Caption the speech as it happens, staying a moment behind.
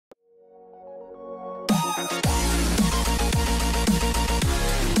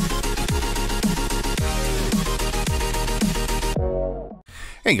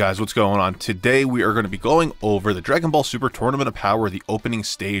Hey guys, what's going on? Today we are going to be going over the Dragon Ball Super Tournament of Power, the opening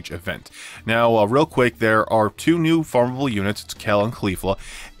stage event. Now, real quick, there are two new farmable units. It's Kel and Caulifla,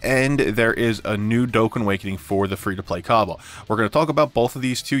 and there is a new Dokkan Awakening for the free-to-play Kaba. We're going to talk about both of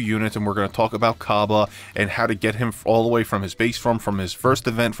these two units, and we're going to talk about Kaba and how to get him all the way from his base form, from his first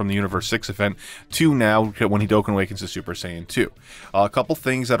event, from the Universe 6 event, to now when he Dokkan Awakens to Super Saiyan 2. A couple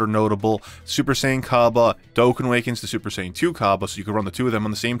things that are notable: Super Saiyan Kaba, Dokkan Awakens to Super Saiyan 2 Kaba, so you can run the two of them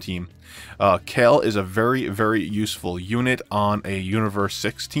on the same team. Kel is a very, very useful unit on a Universe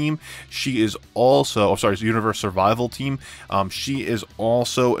 6 team. She is also, Universe Survival team. She is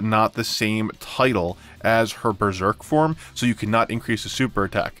also not the same title as her Berserk form, so you cannot increase the super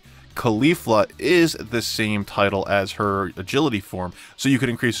attack. Caulifla is the same title as her agility form, so you could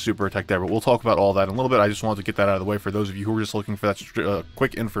increase super attack there, but we'll talk about all that in a little bit. I just wanted to get that out of the way for those of you who are just looking for that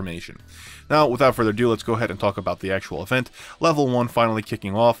quick information. Now, without further ado, let's go ahead and talk about the actual event. Level 1 finally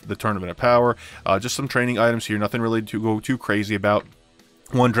kicking off, the Tournament of Power. Just some training items here, nothing really to go too crazy about.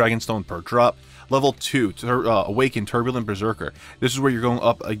 1 Dragonstone per drop. Level 2, Awaken Turbulent Berserker. This is where you're going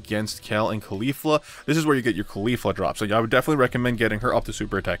up against Kel and Caulifla. This is where you get your Caulifla drop. So I would definitely recommend getting her up to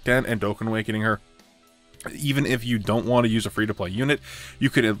Super Attack 10 and Dokkan Awakening her. Even if you don't want to use a free-to-play unit, you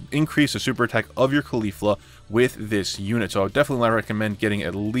could increase the super attack of your Caulifla with this unit. So I would definitely recommend getting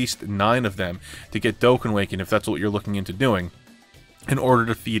at least 9 of them to get Dokkan Awaken if that's what you're looking into doing, in order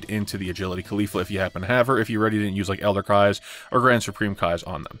to feed into the Agility Caulifla if you happen to have her, if you already didn't use like Elder Kais or Grand Supreme Kais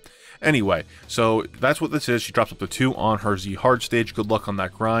on them. Anyway, so that's what this is. She drops up to 2 on her Z hard stage. Good luck on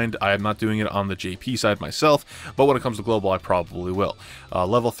that grind. I am not doing it on the JP side myself, but when it comes to global, I probably will.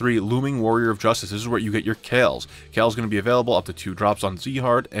 Level 3, Looming Warrior of Justice. This is where you get your Kales. Kale's going to be available up to 2 drops on Z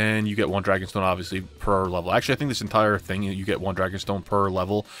hard, and you get 1 Dragonstone obviously per level. Actually, I think this entire thing, you get 1 Dragonstone per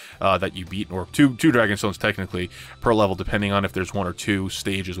level that you beat, or two Dragonstones technically per level, depending on if there's 1 or 2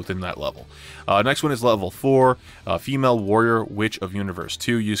 stages within that level. Next one is level 4, Female Warrior Witch of Universe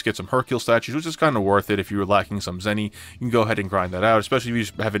 2. You just get some Hercule statues, which is kind of worth it. If you're lacking some Zenny, you can go ahead and grind that out, especially if you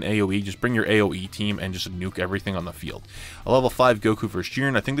just have an AoE. Just bring your AoE team and just nuke everything on the field. A level 5 Goku vs.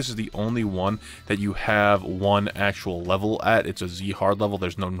 Jiren. I think this is the only one that you have 1 actual level at. It's a Z hard level.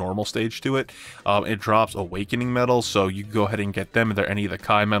 There's no normal stage to it. It drops Awakening medals, so you can go ahead and get them. They're any of the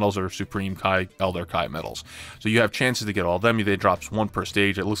Kai medals or Supreme Kai, Elder Kai medals. So you have chances to get all of them. They drops 1 per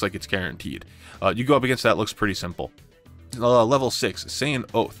stage. It looks like it's guaranteed. You go up against that, looks pretty simple. Level 6 Saiyan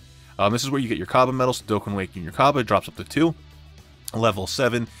Oath. This is where you get your Kaba medals. Dokkan Awakening your Kaba, drops up to 2. Level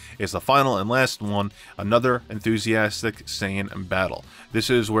 7 is the final and last one, another Enthusiastic Saiyan Battle. This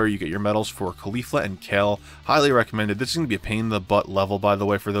is where you get your medals for Caulifla and Kel. Highly recommended. This is going to be a pain in the butt level, by the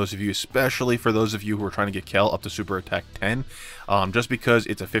way, for those of you, especially for those of you who are trying to get Kel up to Super Attack 10, just because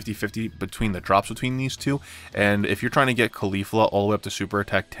it's a 50-50 between the drops between these two, and if you're trying to get Caulifla all the way up to Super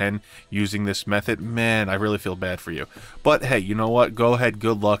Attack 10 using this method, man, I really feel bad for you. But hey, you know what? Go ahead,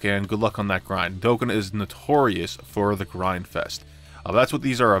 good luck, and good luck on that grind. Dokkan is notorious for the grind fest. That's what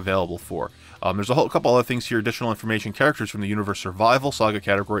these are available for. There's a couple other things here. Additional information. Characters from the Universe Survival Saga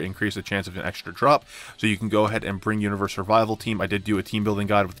category increase the chance of an extra drop. So you can go ahead and bring Universe Survival team. I did do a team building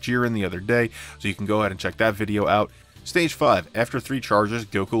guide with Jiren the other day, so you can go ahead and check that video out. Stage 5. After 3 charges,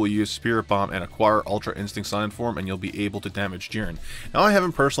 Goku will use Spirit Bomb and acquire Ultra Instinct Sign form, and you'll be able to damage Jiren. Now, I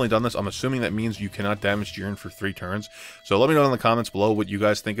haven't personally done this. I'm assuming that means you cannot damage Jiren for 3 turns. So let me know in the comments below what you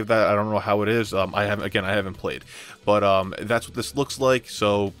guys think of that. I don't know how it is. I haven't played. But that's what this looks like.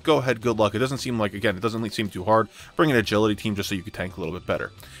 So go ahead, good luck. It doesn't seem like, again, it doesn't seem too hard. Bring an agility team just so you can tank a little bit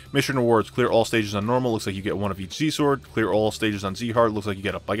better. Mission rewards: clear all stages on normal. Looks like you get 1 of each Z sword. Clear all stages on Z hard. Looks like you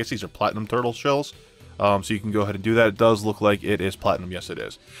get I guess these are platinum turtle shells. So you can go ahead and do that. It does look like it is platinum. Yes, it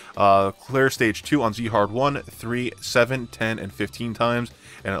is. Clear stage 2 on Z hard 1, 3, 7, 10, and 15 times.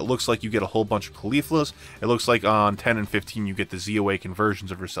 And it looks like you get a whole bunch of Cauliflas. It looks like on 10 and 15 you get the Z Awakened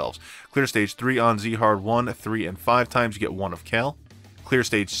versions of yourselves. Clear stage 3 on Z hard 1, 3, and 5 times. You get 1 of Kel. Clear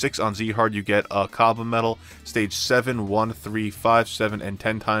stage 6 on Z hard, you get a Kaba medal. Stage 7, 1, 3, 5, 7, and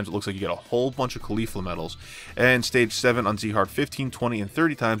 10 times. It looks like you get a whole bunch of Caulifla medals. And stage 7 on Z hard 15, 20, and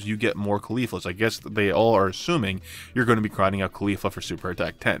 30 times, you get more Cauliflas. I guess they all are assuming you're going to be grinding out Caulifla for Super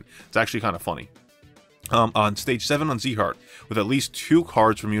Attack 10. It's actually kind of funny. On stage 7 on Z hard, with at least 2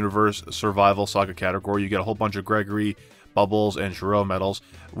 cards from Universe Survival Saga category, you get a whole bunch of Gregory, Bubbles, and Shiro medals.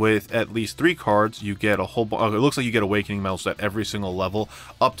 With at least 3 cards, you get a whole it looks like you get Awakening medals at every single level,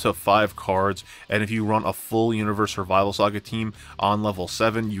 up to 5 cards, and if you run a full Universe Survival Saga team on level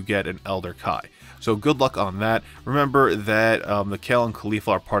 7, you get an Elder Kai. So good luck on that. Remember that the Kel and Caulifla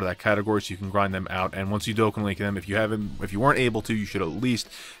are part of that category, so you can grind them out, and once you Dokkan Awaken them, if you weren't able to, you should at least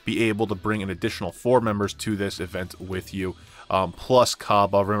be able to bring an additional 4 members to this event with you. plus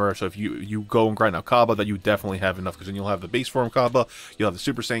Kaba. Remember, so if you go and grind out Kaba, that you definitely have enough, because then you'll have the base form Kaba, you'll have the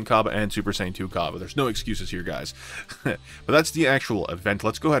Super Saiyan Kaba, and Super Saiyan 2 Kaba. There's no excuses here, guys. But that's the actual event.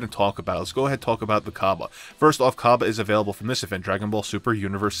 Let's go ahead and talk about it. Let's go ahead and talk about the Kaba. First off, Kaba is available from this event, Dragon Ball Super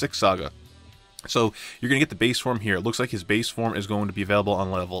Universe 6 Saga. So you're going to get the base form here. It looks like his base form is going to be available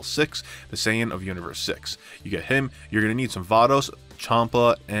on level 6, the Saiyan of Universe 6. You get him. You're going to need some Vados,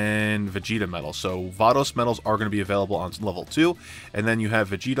 Champa, and Vegeta medals. So Vados medals are going to be available on level 2, and then you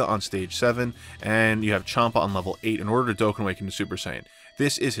have Vegeta on stage 7, and you have Champa on level 8 in order to Dokkan Awaken to Super Saiyan.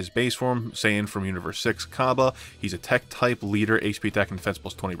 This is his base form, Saiyan from Universe 6, Kaba. He's a tech type leader, HP attack and defense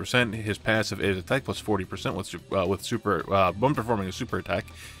plus 20%. His passive is attack plus 40% when performing a super attack.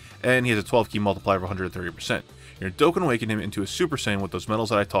 And he has a 12 key multiplier of 130%. You're going to Dokkan Awaken him into a Super Saiyan with those medals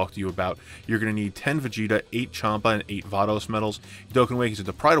that I talked to you about. You're going to need 10 Vegeta, 8 Champa, and 8 Vados medals. Dokkan Awakens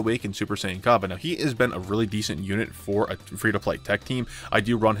into Pride Awakened Super Saiyan Kaba. Now, he has been a really decent unit for a free-to-play tech team. I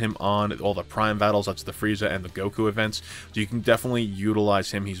do run him on all the Prime battles, that's the Frieza and the Goku events, so you can definitely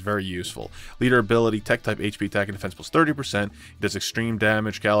utilize him. He's very useful. Leader ability, Tech type, HP attack and defense plus 30%. He does extreme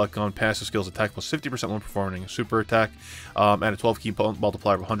damage, Galacon, passive skills, attack plus 50% when performing a super attack, and a 12 key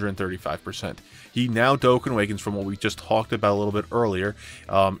multiplier of 135%. He now Dokkan Awakens from what we just talked about a little bit earlier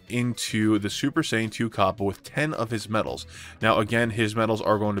into the Super Saiyan 2 Kaba with 10 of his medals. Now again, his medals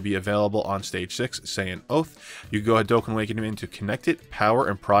are going to be available on stage 6, Saiyan Oath. You can go ahead Dokkan Awaken him into Connected, Power,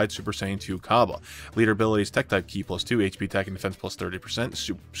 and Pride Super Saiyan 2 Kaba. Leader abilities, Tech type, Key plus 2, HP attack and defense plus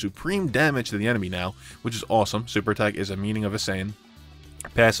 30%. Supreme damage to the enemy now, which is awesome. Super attack is a meaning of a Saiyan.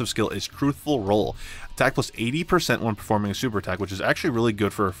 Passive skill is Truthful Roll. Attack plus 80% when performing a super attack, which is actually really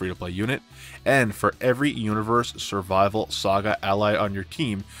good for a free-to-play unit. And for every Universe Survival Saga ally on your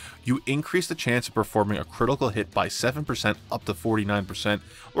team, you increase the chance of performing a critical hit by 7% up to 49%.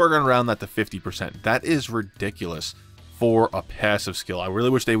 We're going to round that to 50%. That is ridiculous for a passive skill. I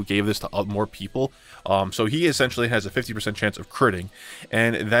really wish they gave this to more people. So he essentially has a 50% chance of critting,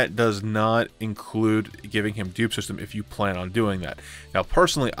 and that does not include giving him dupe system if you plan on doing that. Now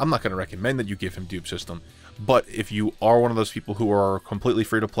personally, I'm not going to recommend that you give him dupe system, but if you are one of those people who are completely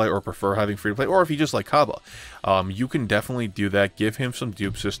free to play or prefer having free to play, or if you just like Kaba, you can definitely do that. Give him some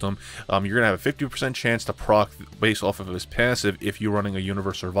dupe system. You're going to have a 50% chance to proc based off of his passive if you're running a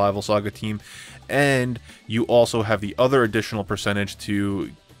Universe Survival Saga team, and you also have the other additional percentage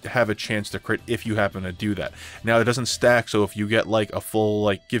to have a chance to crit if you happen to do that. Now it doesn't stack, so if you get like a full,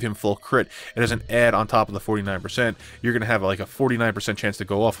 like give him full crit, it doesn't add on top of the 49%. You're going to have like a 49% chance to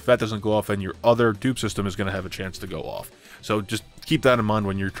go off. If that doesn't go off, then your other dupe system is going to have a chance to go off. So just keep that in mind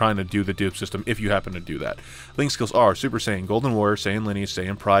when you're trying to do the dupe system if you happen to do that. Link skills are Super Saiyan, Golden Warrior, Saiyan Lineage,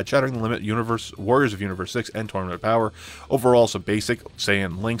 Saiyan Pride, Shattering the Limit, Warriors of Universe 6, and Tournament of Power. Overall, some basic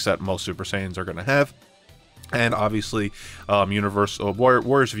Saiyan links that most Super Saiyans are going to have. And obviously,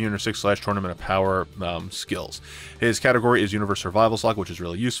 Warriors of Universe 6 / Tournament of Power skills. His category is Universe Survival Saga, which is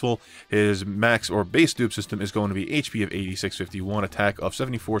really useful. His max or base dupe system is going to be HP of 8651, attack of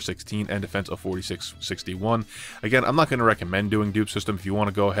 7416, and defense of 4661. Again, I'm not going to recommend doing dupe system. If you want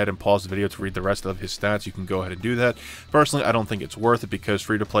to go ahead and pause the video to read the rest of his stats, you can go ahead and do that. Personally, I don't think it's worth it because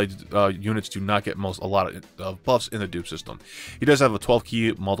free-to-play units do not get a lot of buffs in the dupe system. He does have a 12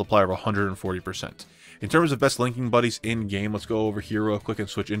 key multiplier of 140%. In terms of best linking buddies in game, let's go over here real quick and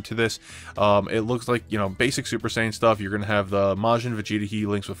switch into this. It looks like, you know, basic Super Saiyan stuff. You're going to have the Majin Vegeta he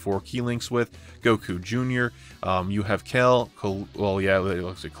links with 4 key links with. Goku Jr. You have Kale, well, yeah, it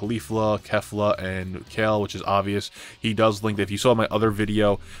looks like Caulifla, Kefla, and Kale, which is obvious. He does link. If you saw my other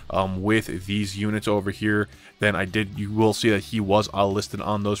video with these units over here, then you will see that he was listed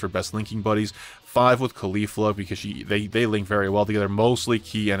on those for best linking buddies. 5 with Caulifla because they link very well together, mostly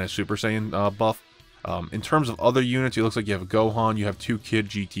Ki and a Super Saiyan buff. In terms of other units, it looks like you have a Gohan, you have 2 Kid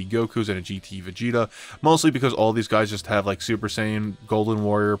GT Gokus, and a GT Vegeta, mostly because all these guys just have like Super Saiyan, Golden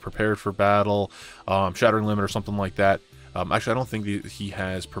Warrior, Prepared for Battle, Shattering Limit, or something like that. Actually, I don't think he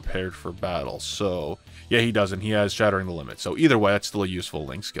has Prepared for Battle, so yeah, he doesn't. He has Shattering the Limit, so either way, that's still a useful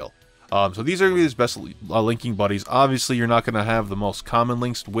link skill. So these are going to be his best linking buddies. Obviously, you're not going to have the most common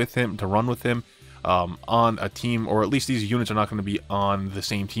links with him to run with him on a team, or at least these units are not going to be on the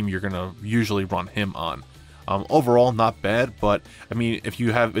same team you're going to usually run him on. Overall, not bad, but I mean, if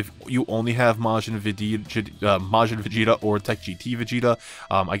you only have Majin Vegeta or Tech GT Vegeta,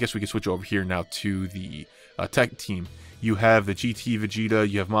 I guess we can switch over here now to the Tech team. You have the GT Vegeta,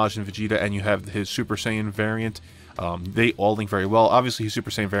 you have Majin Vegeta, and you have his Super Saiyan variant. They all link very well. Obviously, his Super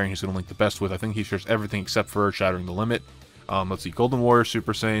Saiyan variant he's going to link the best with. I think he shares everything except for Shattering the Limit. Let's see, Golden Warrior,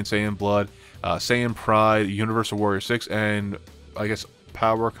 Super Saiyan, Saiyan Blood, Saiyan Pride, Universal Warrior 6, and I guess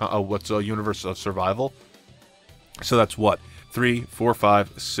Power, what's Universe of Survival. So that's what? 3, 4,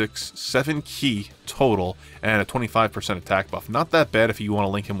 5, 6, 7 key total, and a 25% attack buff. Not that bad if you want to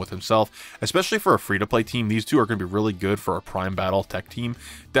link him with himself, especially for a free-to-play team. These two are going to be really good for a Prime Battle tech team.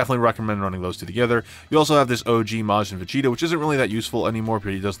 Definitely recommend running those two together. You also have this OG Majin Vegeta, which isn't really that useful anymore,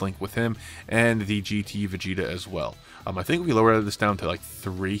 but he does link with him, and the GT Vegeta as well. I think if we lower this down to like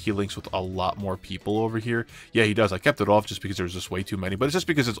 3, he links with a lot more people over here. Yeah, he does. I kept it off just because there's just way too many, but it's just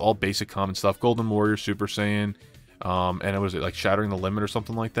because it's all basic common stuff. Golden Warrior, Super Saiyan, and it was like Shattering the Limit or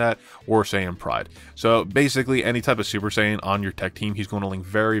something like that, or Saiyan Pride. So basically any type of Super Saiyan on your tech team, he's going to link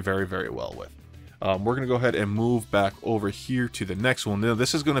very, very, very well with. We're going to go ahead and move back over here to the next one. Now,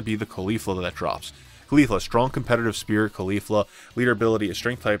 this is going to be the Caulifla that drops. Caulifla, strong competitive spirit Caulifla. Leader ability is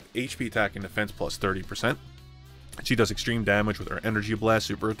strength type, HP attack and defense plus 30%. She does extreme damage with her energy blast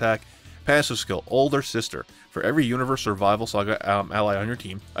super attack. Passive skill, Older Sister. For every Universe Survival Saga ally on your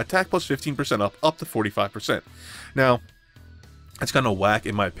team, attack plus 15% up to 45%. Now, that's kind of whack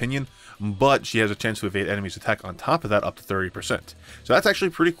in my opinion, but she has a chance to evade enemies' attack on top of that up to 30%. So that's actually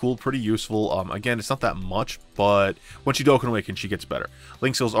pretty cool, pretty useful. Again, it's not that much, but when she Dokkan Awakens, she gets better.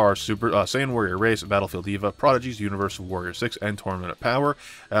 Link skills are Super Saiyan Warrior Race, Battlefield Diva, Prodigies, Universal Warrior 6, and Tournament of Power.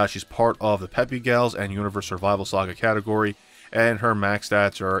 She's part of the Peppy Gals and Universe Survival Saga category. And her max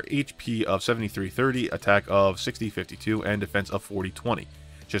stats are HP of 7330, attack of 6052, and defense of 4020.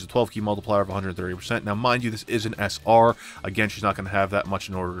 She has a 12 key multiplier of 130%. Now, mind you, this is an SR. Again, she's not going to have that much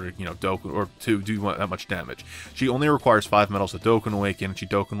in order to, Dokkan or to do that much damage. She only requires 5 medals to Dokkan Awaken, and she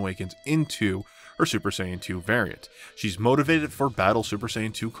Dokkan Awakens into her Super Saiyan 2 variant. She's motivated for battle Super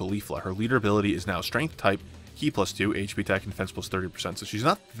Saiyan 2 Caulifla. Her leader ability is now Strength type, Key plus 2, HP attack and defense plus 30%. So she's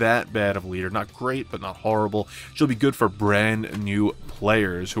not that bad of a leader. Not great, but not horrible. She'll be good for brand new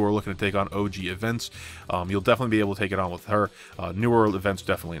players who are looking to take on OG events. You'll definitely be able to take it on with her. Newer events,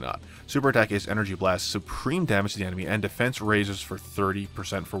 definitely not. Super attack is Energy Blast, supreme damage to the enemy, and defense raises for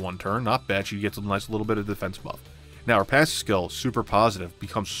 30% for 1 turn. Not bad. She gets a nice little bit of defense buff. Now, her passive skill, Super Positive,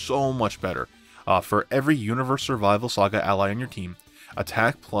 becomes so much better. For every Universe Survival Saga ally on your team,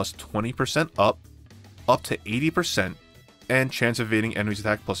 attack plus 20% up to 80%, and chance of evading enemies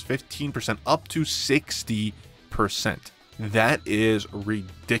attack plus 15% up to 60%. That is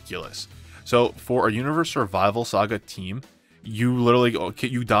ridiculous. So for a Universe Survival Saga team, you literally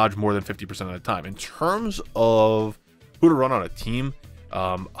dodge more than 50% of the time. In terms of who to run on a team,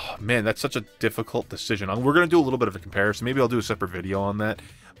 oh, man, that's such a difficult decision. We're going to do a little bit of a comparison. Maybe I'll do a separate video on that,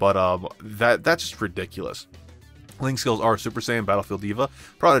 but that's just ridiculous. Link skills are Super Saiyan, Battlefield Diva,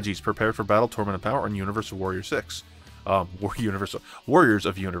 Prodigies, Prepared for Battle, Tournament of Power, and Universal Warrior 6. Warriors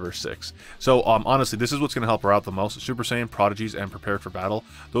of Universe 6. So, honestly, this is what's going to help her out the most. Super Saiyan, Prodigies, and Prepared for Battle.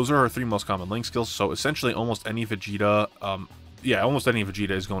 Those are her 3 most common link skills, so essentially almost any Vegeta, almost any Vegeta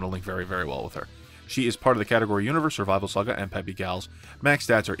is going to link very, very well with her. She is part of the category Universe Survival Saga and Peppy Gals. Max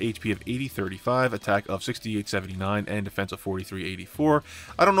stats are HP of 8035, attack of 6879, and defense of 4384.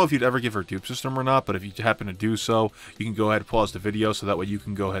 I don't know if you'd ever give her dupe system or not, but if you happen to do so, you can go ahead and pause the video so that way you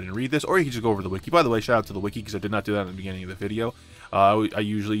can go ahead and read this, or you can just go over the wiki. By the way, shout out to the wiki because I did not do that in the beginning of the video. I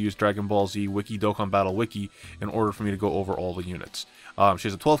usually use Dragon Ball Z Wiki Dokkan Battle Wiki in order for me to go over all the units. She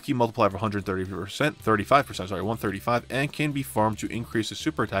has a 12 key multiplier of 135%, and can be farmed to increase the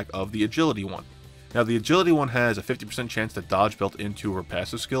super attack of the agility one. Now, the agility one has a 50% chance to dodge built into her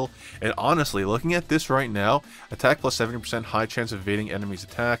passive skill, and honestly, looking at this right now, attack plus 70%, high chance of evading enemies'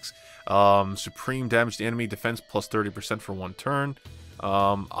 attacks, supreme damage to enemy, defense plus 30% for 1 turn.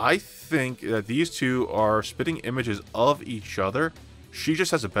 I think that these two are spitting images of each other. She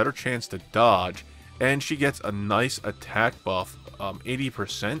just has a better chance to dodge, and she gets a nice attack buff,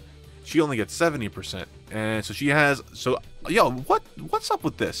 80%. She only gets 70%, and so she has, what's up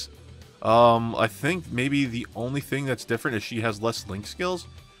with this? I think maybe the only thing that's different is she has less link skills.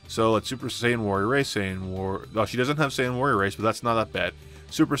 So it's Super Saiyan Warrior Race, no, she doesn't have Saiyan Warrior Race, but that's not that bad.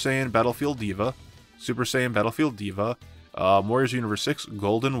 Super Saiyan Battlefield Diva, Super Saiyan Battlefield Diva, Warriors Universe 6,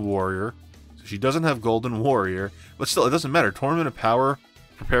 Golden Warrior. So she doesn't have Golden Warrior, but still, it doesn't matter. Tournament of Power,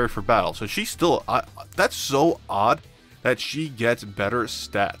 Prepared for Battle. So she's still, that's so odd that she gets better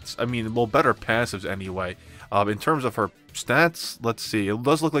stats. I mean, well, better passives anyway. In terms of her stats, let's see. It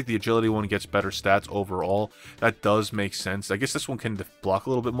does look like the agility one gets better stats overall. That does make sense. I guess this one can block a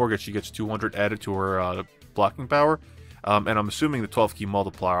little bit more because she gets 200 added to her blocking power. And I'm assuming the 12 key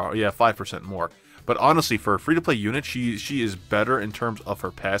multiplier, 5% more. But honestly, for a free-to-play unit, she is better in terms of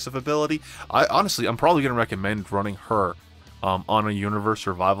her passive ability. I'm probably going to recommend running her on a Universe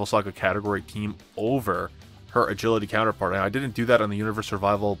Survival Saga category team over her agility counterpart. And I didn't do that on the Universe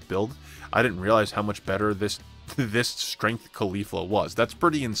Survival build. I didn't realize how much better this strength Caulifla was. That's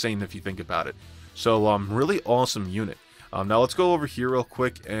pretty insane if you think about it. So, really awesome unit. Now let's go over here real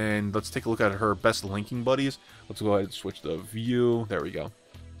quick and let's take a look at her best linking buddies. Let's go ahead and switch the view. There we go.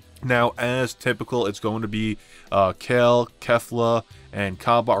 Now, as typical, it's going to be Kale, Kefla, and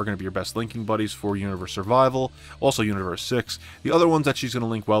Kaba are going to be your best linking buddies for Universe Survival. Also, Universe 6. The other ones that she's going to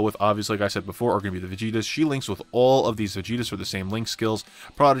link well with, obviously, like I said before, are going to be the Vegetas. She links with all of these Vegetas for the same link skills: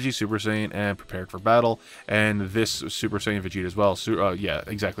 Prodigy, Super Saiyan, and Prepared for Battle. And this Super Saiyan Vegeta as well. Yeah,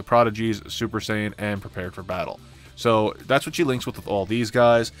 exactly. Prodigies, Super Saiyan, and Prepared for Battle. So that's what she links with all these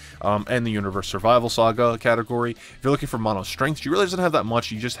guys, and the Universe Survival Saga category. If you're looking for mono strength, she really doesn't have that much.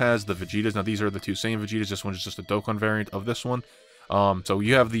 She just has the Vegetas. Now, these are the two same Vegetas. This one is just a Dokkan variant of this one. So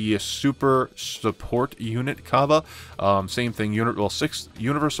you have the Super Support Unit Kaba. Same thing,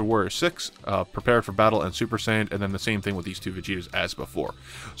 Universal Warrior 6, Prepared for Battle, and Super Saiyan, and then the same thing with these two Vegetas as before.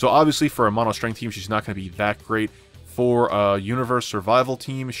 So obviously, for a mono strength team, she's not going to be that great. For a Universe Survival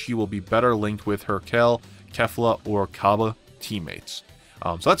team, she will be better linked with her Kel, Kefla, or Kaba teammates.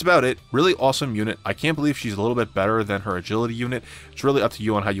 So that's about it. Really awesome unit. I can't believe she's a little bit better than her agility unit. It's really up to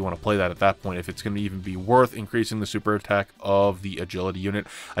you on how you want to play that at that point, if it's going to even be worth increasing the super attack of the agility unit.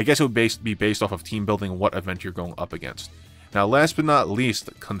 I guess it would be based off of team building, what event you're going up against. Now, last but not least,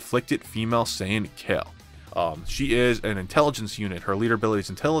 Conflicted Female Saiyan Kale. She is an intelligence unit. Her leader ability is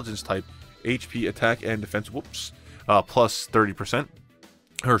intelligence type, HP, attack, and defense, plus 30%.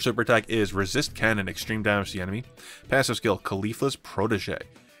 Her super attack is Resist Cannon, extreme damage to the enemy. Passive skill, Khalifa's Protege.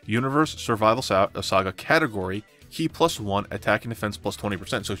 Universe Survival Saga category, Key +1, attack and defense plus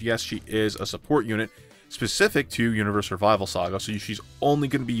 20%. So yes, she is a support unit specific to Universe Survival Saga, so she's only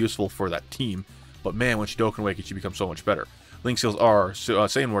going to be useful for that team. But man, when she Dokkan Awakens, she becomes so much better. Link skills are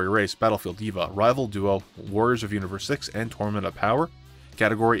Saiyan Warrior Race, Battlefield Diva, Rival Duo, Warriors of Universe 6, and Tournament of Power.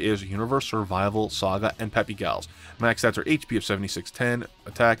 Category is Universe Survival Saga and Peppy Gals. Max stats are HP of 7610,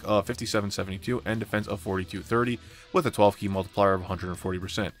 attack of 5772, and defense of 4230, with a 12 key multiplier of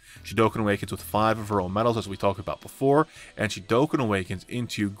 140%. She Dokkan Awakens with 5 of her own medals, as we talked about before, and she Dokkan Awakens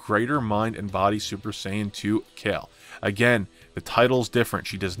into Greater Mind and Body Super Saiyan 2 Kale. Again, the title's different.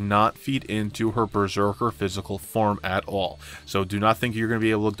 She does not feed into her Berserker physical form at all. So do not think you're going to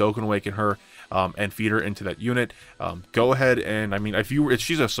be able to Dokkan Awaken her and feed her into that unit. Go ahead and, I mean, if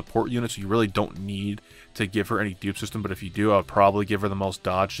she's a support unit, so you really don't need to give her any dupe system, but if you do, I would probably give her the most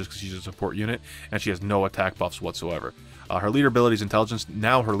dodge just because she's a support unit, and she has no attack buffs whatsoever. Her leader ability is intelligence.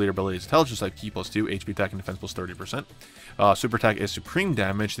 Now her leader ability is intelligence type, Key +2, HP attack and defense plus 30%. Super attack is supreme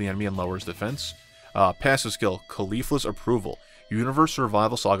damage to the enemy and lowers defense. Passive skill, Khalifa's Approval. Universe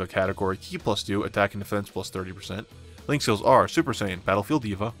Survival Saga category, Key +2, attack and defense plus 30%. Link skills are Super Saiyan, Battlefield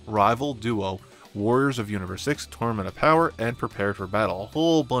Diva, Rival Duo, Warriors of Universe 6, Tournament of Power, and Prepared for Battle. A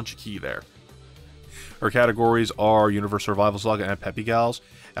whole bunch of key there. Her categories are Universe Survival Saga and Peppy Gals.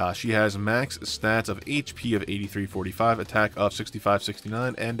 She has max stats of HP of 8345, attack of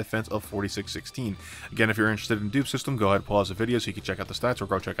 6569, and defense of 4616. Again, if you're interested in dupe system, go ahead and pause the video so you can check out the stats or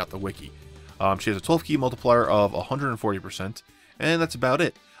go check out the wiki. She has a 12 key multiplier of 140%, and that's about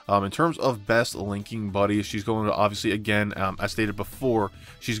it. In terms of best linking buddies, she's going to obviously, again, as stated before,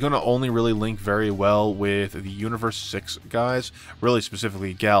 she's going to only really link very well with the Universe 6 guys, really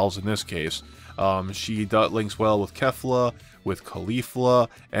specifically gals in this case. She links well with Kefla, with Khalifa,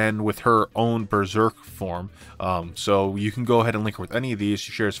 and with her own Berserk form. So you can go ahead and link her with any of these.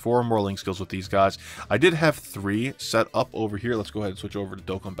 She shares 4 or more link skills with these guys. I did have 3 set up over here. Let's go ahead and switch over to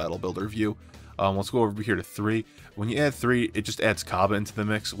Dokkan Battle Builder view. Let's go over here to 3. When you add 3, it just adds Kaba into the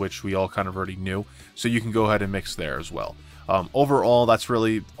mix, which we all kind of already knew. So you can go ahead and mix there as well. Overall, that's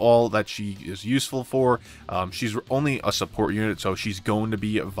really all that she is useful for. She's only a support unit, so she's going to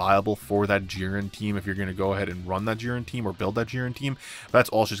be viable for that Jiren team if you're going to go ahead and run that Jiren team or build that Jiren team. That's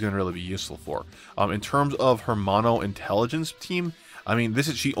all she's going to really be useful for. In terms of her mono intelligence team, I mean,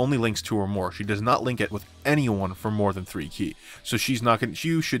 she only links 2 or more. She does not link it with anyone for more than 3 key. So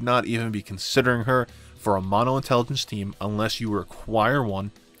you should not even be considering her for a mono intelligence team unless you require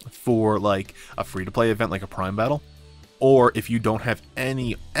one for like a free-to-play event like a Prime Battle. Or if you don't have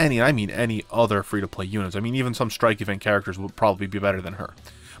any other free-to-play units. I mean, even some strike event characters would probably be better than her.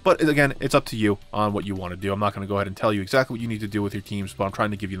 But again, it's up to you on what you want to do. I'm not going to go ahead and tell you exactly what you need to do with your teams, but I'm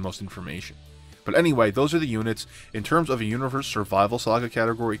trying to give you the most information. But anyway, those are the units. In terms of a Universe Survival Saga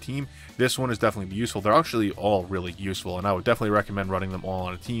category team, this one is definitely useful. They're actually all really useful, and I would definitely recommend running them all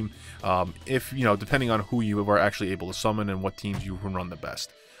on a team, if, you know, depending on who you are actually able to summon and what teams you can run the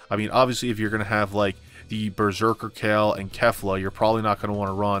best. I mean, obviously, if you're going to have like the Berserker Kale and Kefla, you're probably not going to want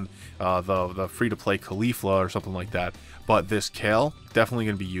to run the free-to-play Caulifla or something like that. But this Kale, definitely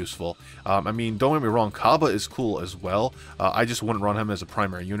going to be useful. I mean, don't get me wrong, Kaba is cool as well. I just wouldn't run him as a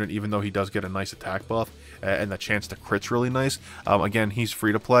primary unit, even though he does get a nice attack buff, and the chance to crit's really nice. Again, he's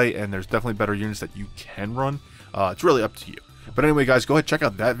free-to-play, and there's definitely better units that you can run. It's really up to you. But anyway, guys, go ahead, check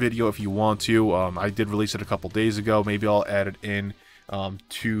out that video if you want to. I did release it a couple days ago. Maybe I'll add it in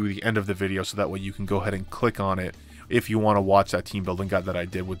to the end of the video, so that way you can go ahead and click on it if you want to watch that team building guide that I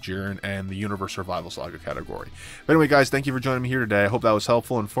did with Jiren and the Universe Survival Saga category. But anyway, guys, thank you for joining me here today. I hope that was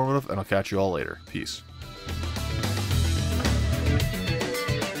helpful and informative, and I'll catch you all later. Peace.